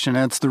right question,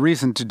 and it's the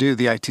reason to do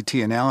the ITT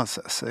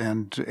analysis.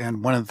 And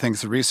one of the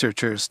things the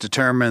researchers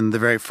determined the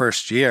very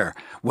first year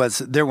was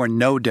there were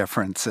no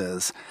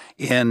differences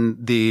in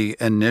the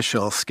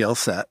initial skill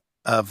set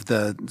of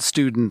the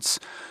students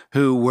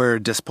who were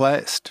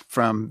displaced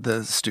from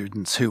the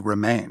students who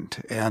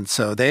remained. And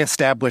so they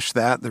established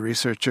that. The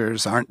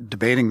researchers aren't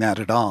debating that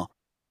at all.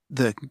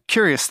 The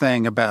curious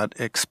thing about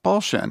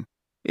expulsion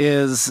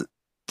is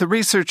the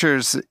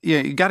researchers,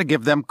 you got to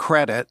give them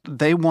credit.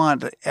 They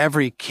want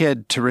every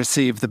kid to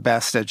receive the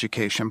best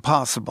education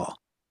possible.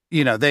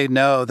 They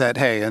know that,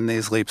 hey, in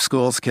these LEAP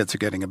schools, kids are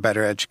getting a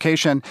better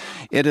education.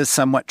 It is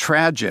somewhat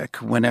tragic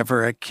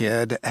whenever a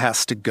kid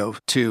has to go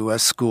to a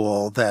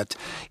school that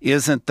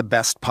isn't the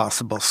best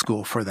possible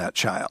school for that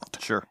child.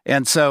 Sure.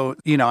 And so,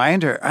 I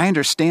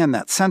understand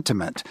that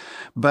sentiment,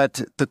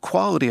 but the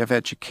quality of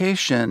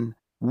education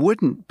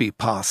wouldn't be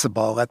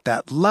possible at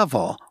that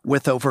level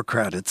with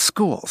overcrowded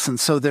schools. And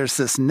so there's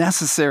this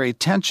necessary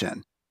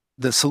tension.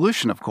 The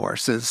solution, of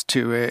course, is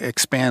to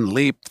expand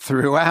LEAP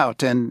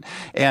throughout and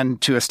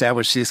to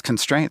establish these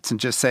constraints and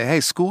just say, hey,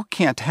 school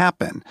can't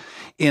happen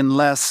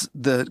unless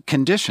the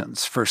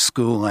conditions for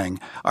schooling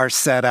are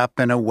set up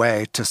in a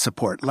way to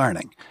support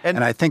learning.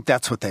 And I think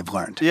that's what they've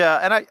learned. Yeah,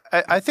 and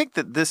I think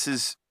that this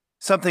is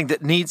something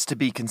that needs to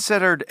be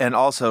considered and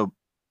also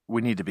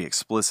we need to be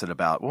explicit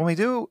about. When we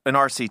do an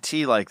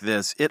RCT like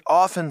this, it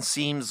often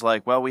seems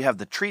like, well, we have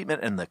the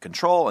treatment and the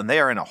control, and they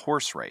are in a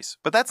horse race.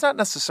 But that's not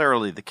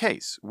necessarily the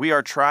case. We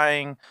are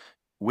trying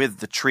with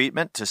the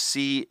treatment to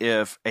see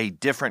if a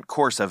different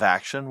course of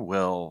action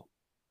will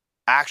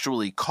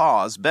actually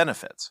cause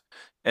benefits.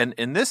 And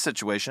in this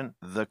situation,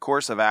 the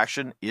course of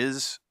action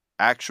is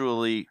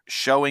actually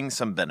showing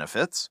some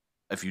benefits.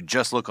 If you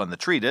just look on the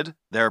treated,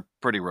 they're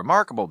pretty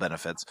remarkable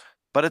benefits.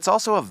 But it's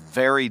also a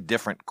very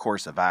different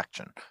course of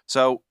action.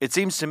 So it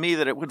seems to me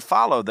that it would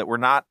follow that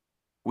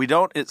we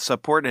don't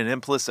support an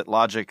implicit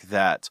logic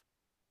that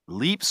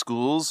LEAP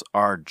schools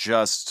are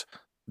just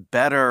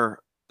better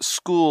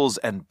schools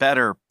and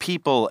better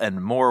people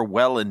and more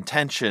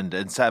well-intentioned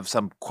and have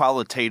some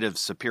qualitative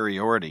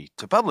superiority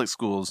to public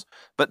schools.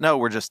 But no,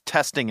 we're just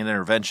testing an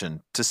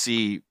intervention to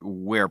see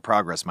where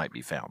progress might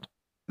be found.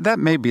 That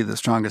may be the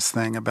strongest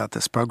thing about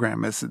this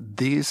program is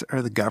these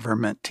are the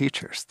government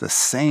teachers, the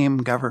same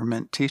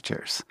government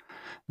teachers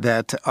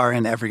that are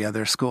in every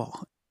other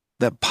school.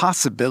 The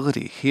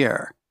possibility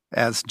here,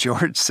 as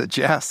George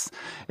suggests,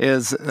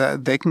 is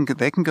they can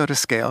go to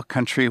scale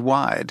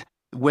countrywide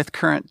with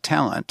current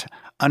talent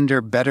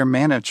under better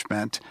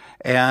management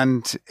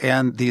and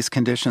these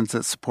conditions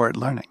that support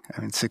learning.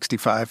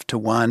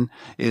 65-1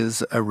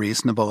 is a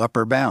reasonable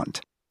upper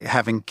bound.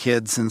 Having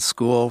kids in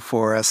school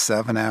for a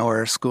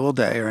 7-hour school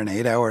day or an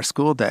 8-hour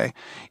school day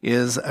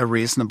is a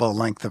reasonable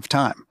length of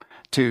time.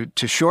 To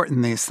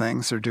shorten these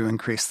things or to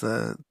increase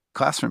the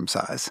classroom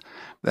size,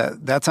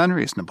 that's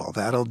unreasonable.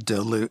 That'll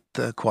dilute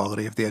the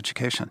quality of the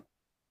education.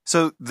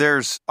 So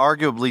there's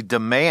arguably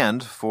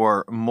demand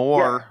for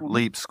more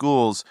LEAP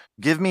schools.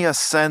 Give me a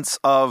sense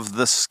of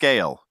the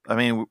scale.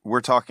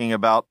 We're talking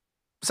about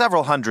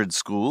several hundred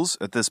schools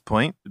at this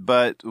point,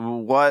 but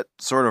what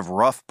sort of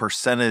rough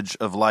percentage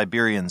of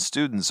Liberian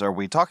students are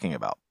we talking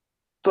about?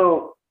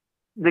 So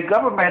the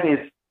government is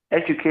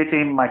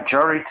educating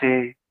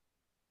majority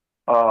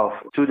of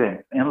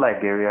students in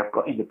Liberia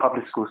in the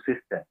public school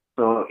system.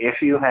 So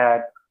if you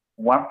had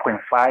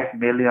 1.5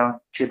 million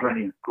children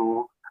in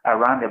school,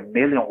 around 1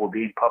 million will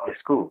be in public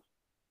schools.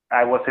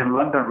 I was in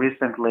London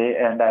recently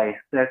and I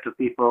said to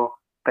people,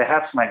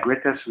 perhaps my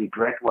greatest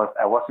regret was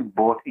I wasn't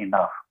bold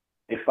enough.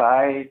 If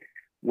I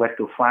were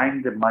to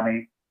find the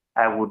money,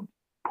 I would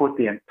put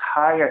the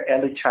entire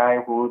early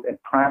childhood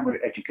and primary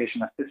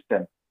educational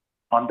system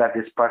under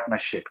this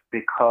partnership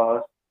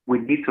because we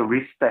need to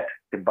reset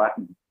the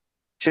button.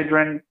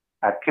 Children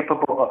are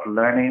capable of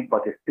learning,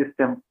 but the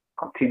system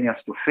continues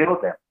to fail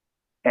them.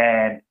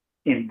 And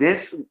in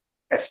this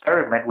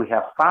experiment, we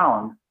have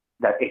found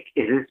that it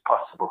is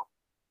possible.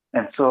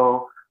 And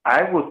so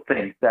I would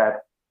think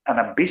that an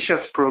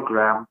ambitious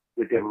program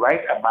with the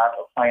right amount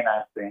of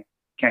financing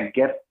can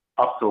get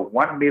up to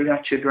 1 million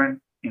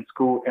children in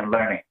school and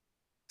learning.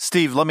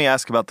 Steve, let me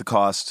ask about the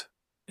cost.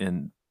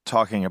 In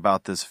talking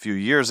about this a few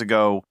years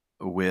ago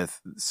with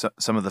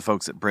some of the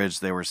folks at Bridge,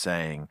 they were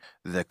saying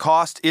the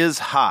cost is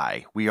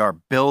high. We are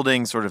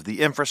building sort of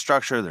the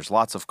infrastructure. There's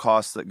lots of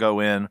costs that go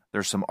in.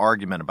 There's some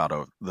argument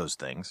about those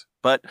things.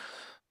 But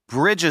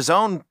Bridge's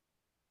own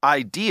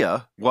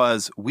idea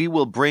was we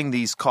will bring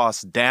these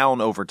costs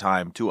down over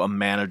time to a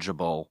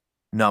manageable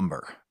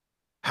number.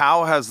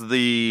 How has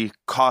the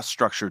cost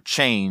structure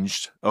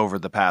changed over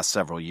the past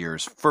several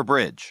years for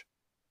Bridge?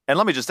 And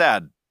let me just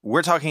add,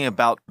 we're talking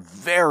about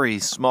very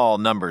small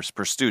numbers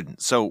per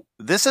student. So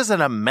this is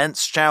an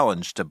immense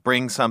challenge to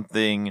bring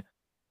something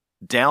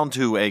down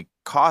to a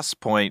cost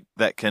point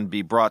that can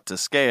be brought to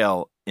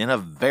scale in a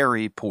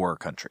very poor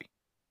country.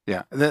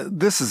 Yeah,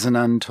 this is an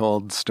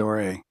untold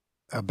story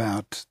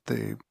about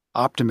the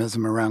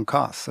optimism around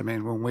costs.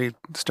 When we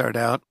start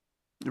out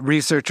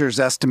Researchers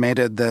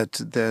estimated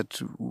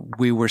that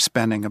we were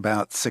spending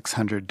about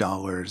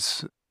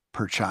 $600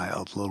 per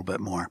child, a little bit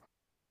more.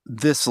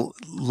 This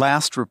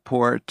last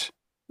report,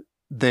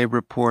 they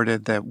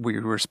reported that we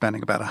were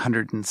spending about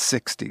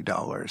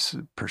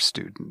 $160 per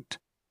student.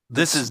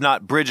 This is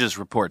not Bridges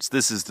reports.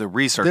 This is the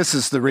research. This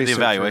is the research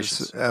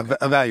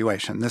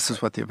evaluation. This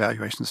is what the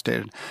evaluation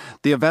stated.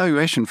 The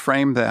evaluation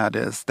framed that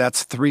as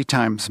that's 3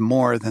 times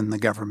more than the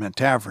government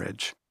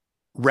average,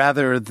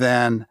 rather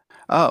than,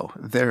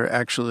 they're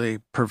actually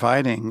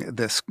providing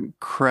this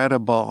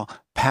credible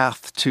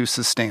path to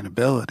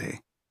sustainability.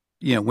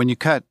 You know, when you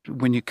cut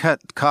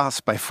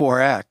costs by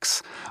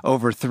 4x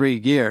over 3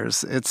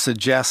 years, it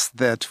suggests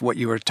that what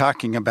you were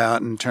talking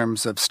about in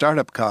terms of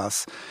startup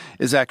costs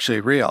is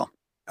actually real.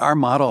 Our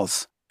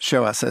models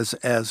show us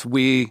as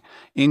we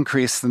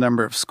increase the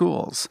number of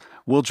schools,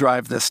 we'll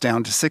drive this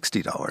down to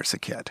 $60 a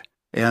kid.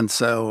 And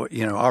so,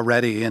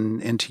 already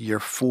into year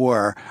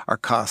 4, our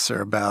costs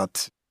are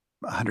about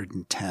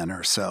 $110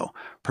 or so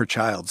per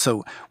child.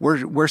 So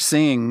we're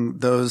seeing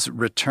those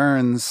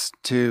returns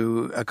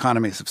to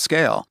economies of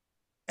scale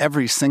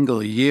every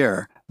single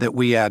year that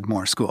we add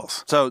more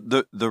schools. So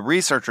the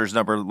researchers'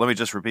 number, let me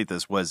just repeat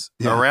this, was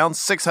around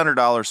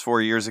 $600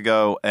 4 years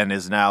ago and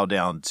is now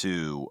down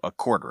to a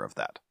quarter of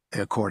that.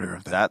 A quarter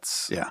of that.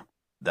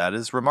 That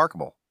is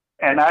remarkable.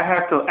 And I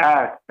have to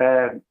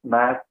add,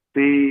 Matt,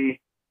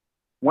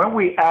 when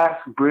we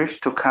asked Bridge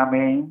to come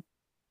in,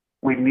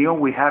 we knew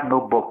we had no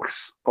books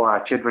for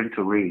our children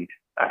to read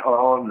at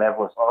all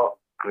levels, all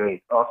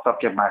grades, all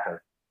subject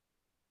matters.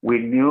 We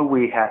knew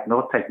we had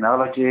no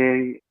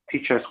technology.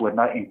 Teachers were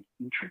not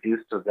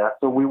introduced to that.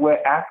 So we were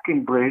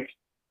asking Bridge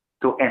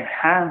to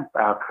enhance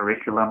our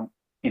curriculum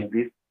in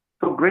this.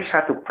 So Bridge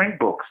had to print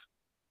books.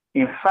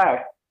 In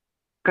fact,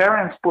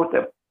 parents put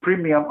a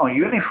premium on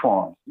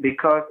uniforms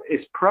because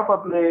it's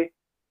probably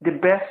the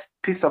best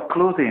piece of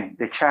clothing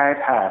the child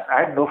has.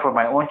 I know from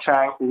my own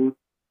childhood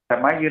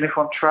that my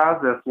uniform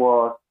trousers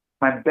was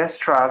my best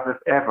trousers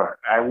ever.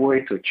 I wore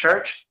it to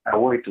church. I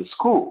wore it to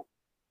school.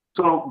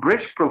 So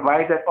Bridge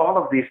provided all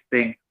of these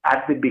things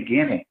at the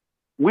beginning,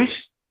 which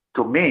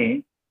to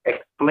me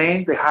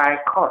explained the high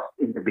cost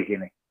in the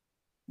beginning.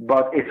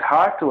 But it's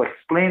hard to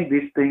explain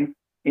these things.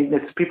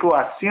 People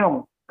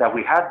assume that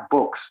we had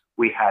books,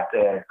 we had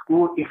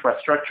school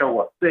infrastructure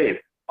was safe.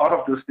 All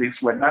of those things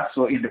were not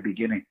so in the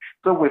beginning.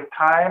 So with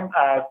time,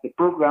 as the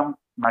program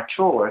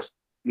matures,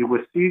 you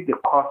will see the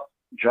cost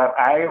drop.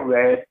 I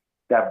read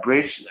that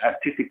Bridge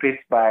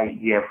anticipates by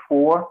year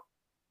 4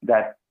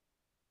 that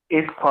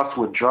its cost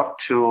would drop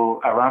to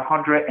around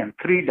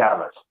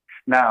 $103.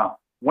 Now,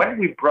 when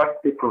we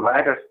brought the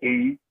providers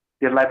in,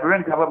 the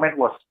Liberian government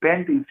was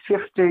spending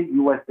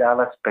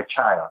 $50 per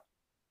child.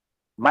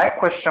 My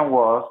question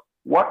was,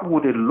 what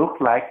would it look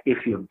like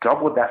if you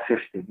double that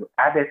 50? You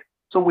added,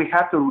 so we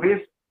had to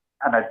raise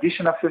an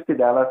additional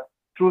 $50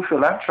 through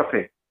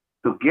philanthropy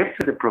to give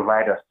to the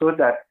providers so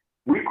that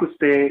we could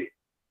say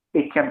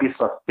it can be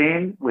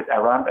sustained with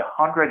around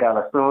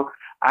 $100. So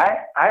I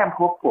am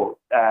hopeful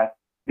that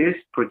this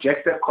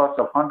projected cost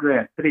of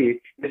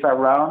 103 is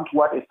around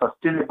what is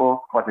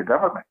sustainable for the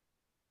government.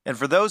 And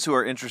for those who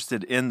are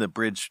interested in the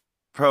Bridge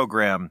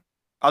program,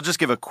 I'll just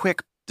give a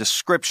quick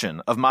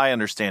description of my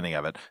understanding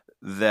of it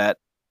that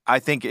I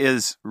think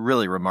is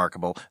really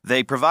remarkable.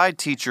 They provide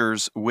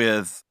teachers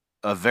with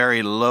a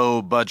very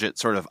low budget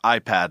sort of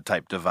iPad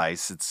type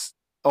device. It's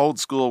old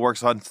school,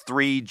 works on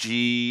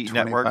 3G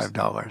networks.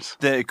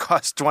 $25. It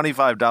costs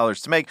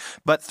 $25 to make.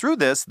 But through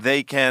this,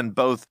 they can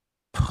both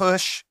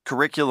push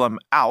curriculum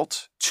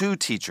out to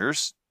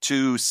teachers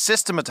to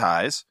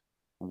systematize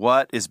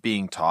what is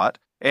being taught.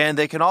 And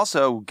they can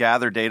also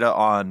gather data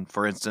on,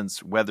 for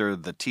instance, whether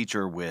the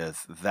teacher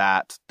with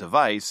that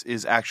device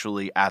is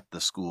actually at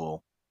the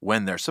school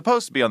when they're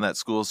supposed to be on that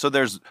school. So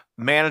there's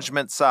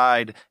management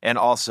side and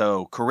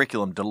also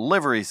curriculum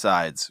delivery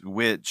sides,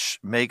 which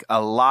make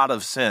a lot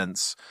of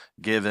sense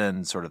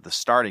given sort of the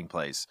starting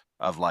place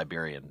of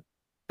Liberian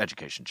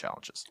education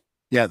challenges.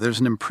 Yeah, there's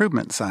an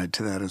improvement side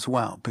to that as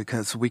well,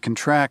 because we can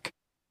track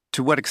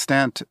to what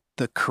extent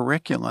the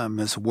curriculum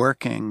is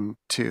working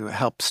to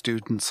help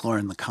students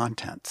learn the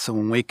content. So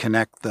when we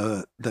connect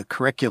the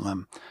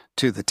curriculum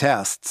to the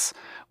tests,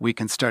 we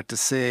can start to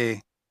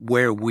see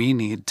where we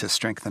need to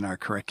strengthen our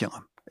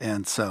curriculum.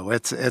 And so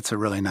it's a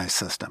really nice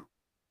system.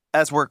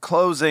 As we're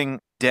closing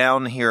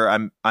down here,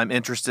 I'm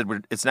interested.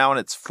 It's now in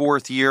its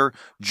 4th year.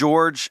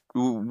 George,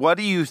 what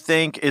do you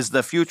think is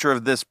the future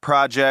of this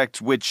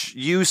project, which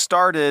you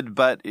started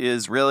but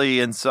is really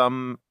in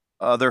some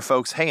other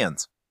folks'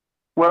 hands?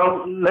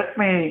 Well, let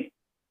me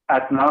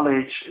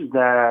acknowledge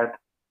that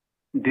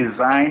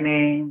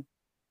designing,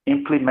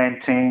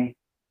 implementing,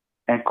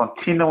 and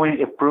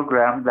continuing a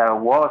program that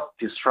was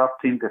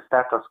disrupting the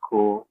status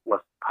quo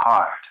was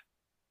hard.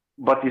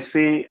 But you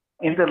see,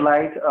 in the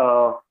light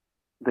of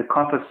the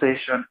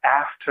conversation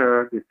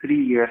after the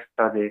 3-year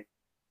study,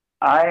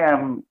 I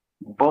am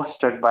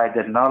boosted by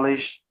the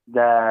knowledge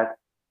that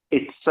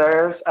it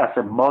serves as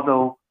a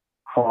model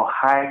for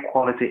high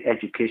quality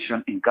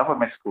education in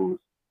government schools.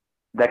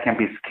 that can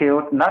be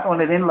scaled not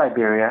only in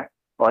Liberia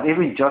or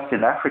even just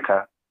in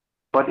Africa,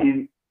 but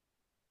in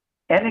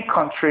any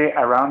country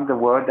around the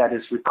world that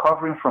is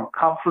recovering from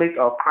conflict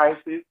or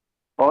crisis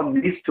or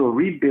needs to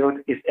rebuild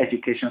its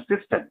education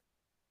system.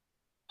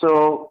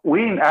 So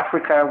we in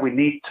Africa, we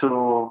need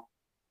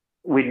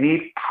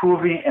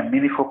proving and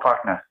meaningful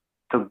partners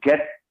to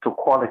get to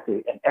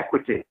quality and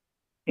equity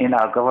in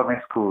our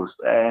government schools.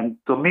 And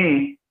to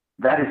me,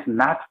 that is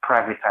not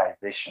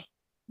privatization.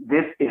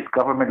 This is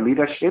government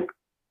leadership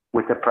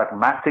with a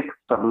pragmatic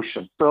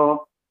solution.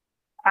 So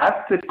as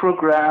the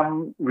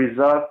program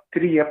results,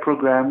 3-year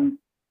program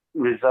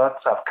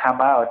results have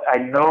come out, I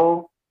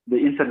know the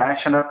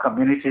international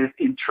community's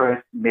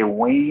interest may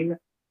wane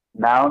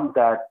now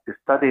that the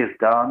study is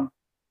done,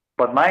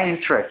 but my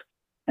interest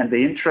and the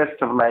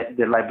interest of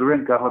the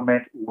Liberian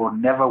government will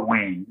never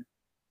wane,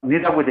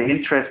 neither will the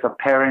interest of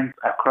parents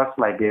across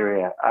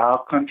Liberia.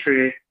 Our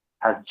country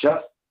has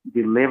just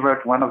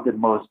delivered one of the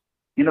most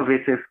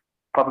innovative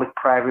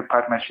public-private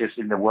partnerships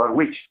in the world,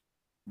 which,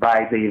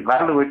 by the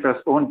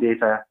evaluators' own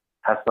data,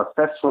 has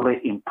successfully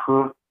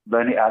improved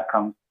learning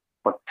outcomes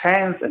for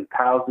tens and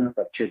thousands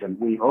of children.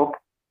 We hope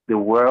the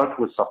world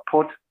will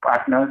support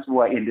partners who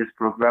are in this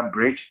program,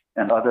 Bridge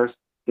and others,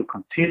 to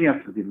continue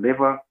to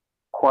deliver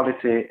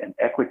quality and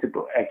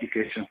equitable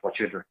education for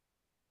children.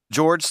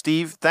 George,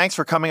 Steve, thanks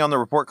for coming on the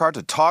report card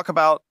to talk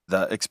about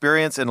the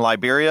experience in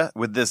Liberia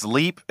with this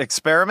LEAP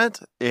experiment.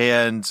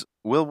 And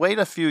we'll wait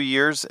a few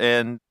years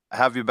and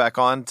have you back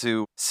on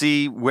to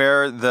see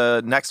where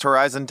the next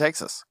horizon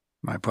takes us.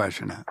 My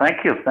pleasure, Nat.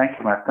 Thank you,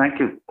 Matt. Thank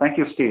you,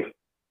 Steve.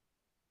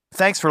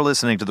 Thanks for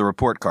listening to the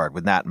report card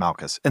with Nat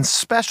Malkus. And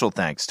special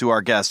thanks to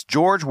our guests,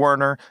 George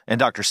Werner and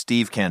Dr.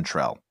 Steve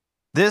Cantrell.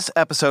 This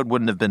episode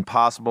wouldn't have been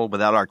possible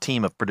without our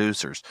team of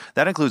producers.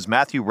 That includes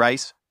Matthew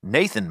Rice,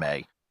 Nathan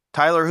May,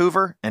 Tyler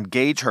Hoover, and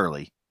Gage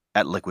Hurley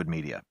at Liquid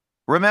Media.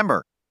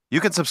 Remember, you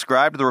can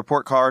subscribe to the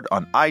report card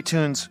on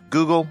iTunes,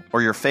 Google,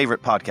 or your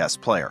favorite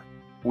podcast player.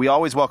 We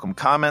always welcome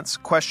comments,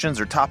 questions,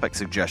 or topic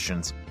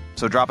suggestions,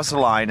 so drop us a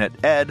line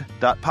at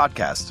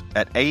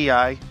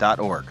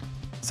ed.podcast@aei.org.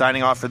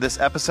 Signing off for this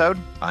episode,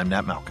 I'm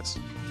Nat Malkus.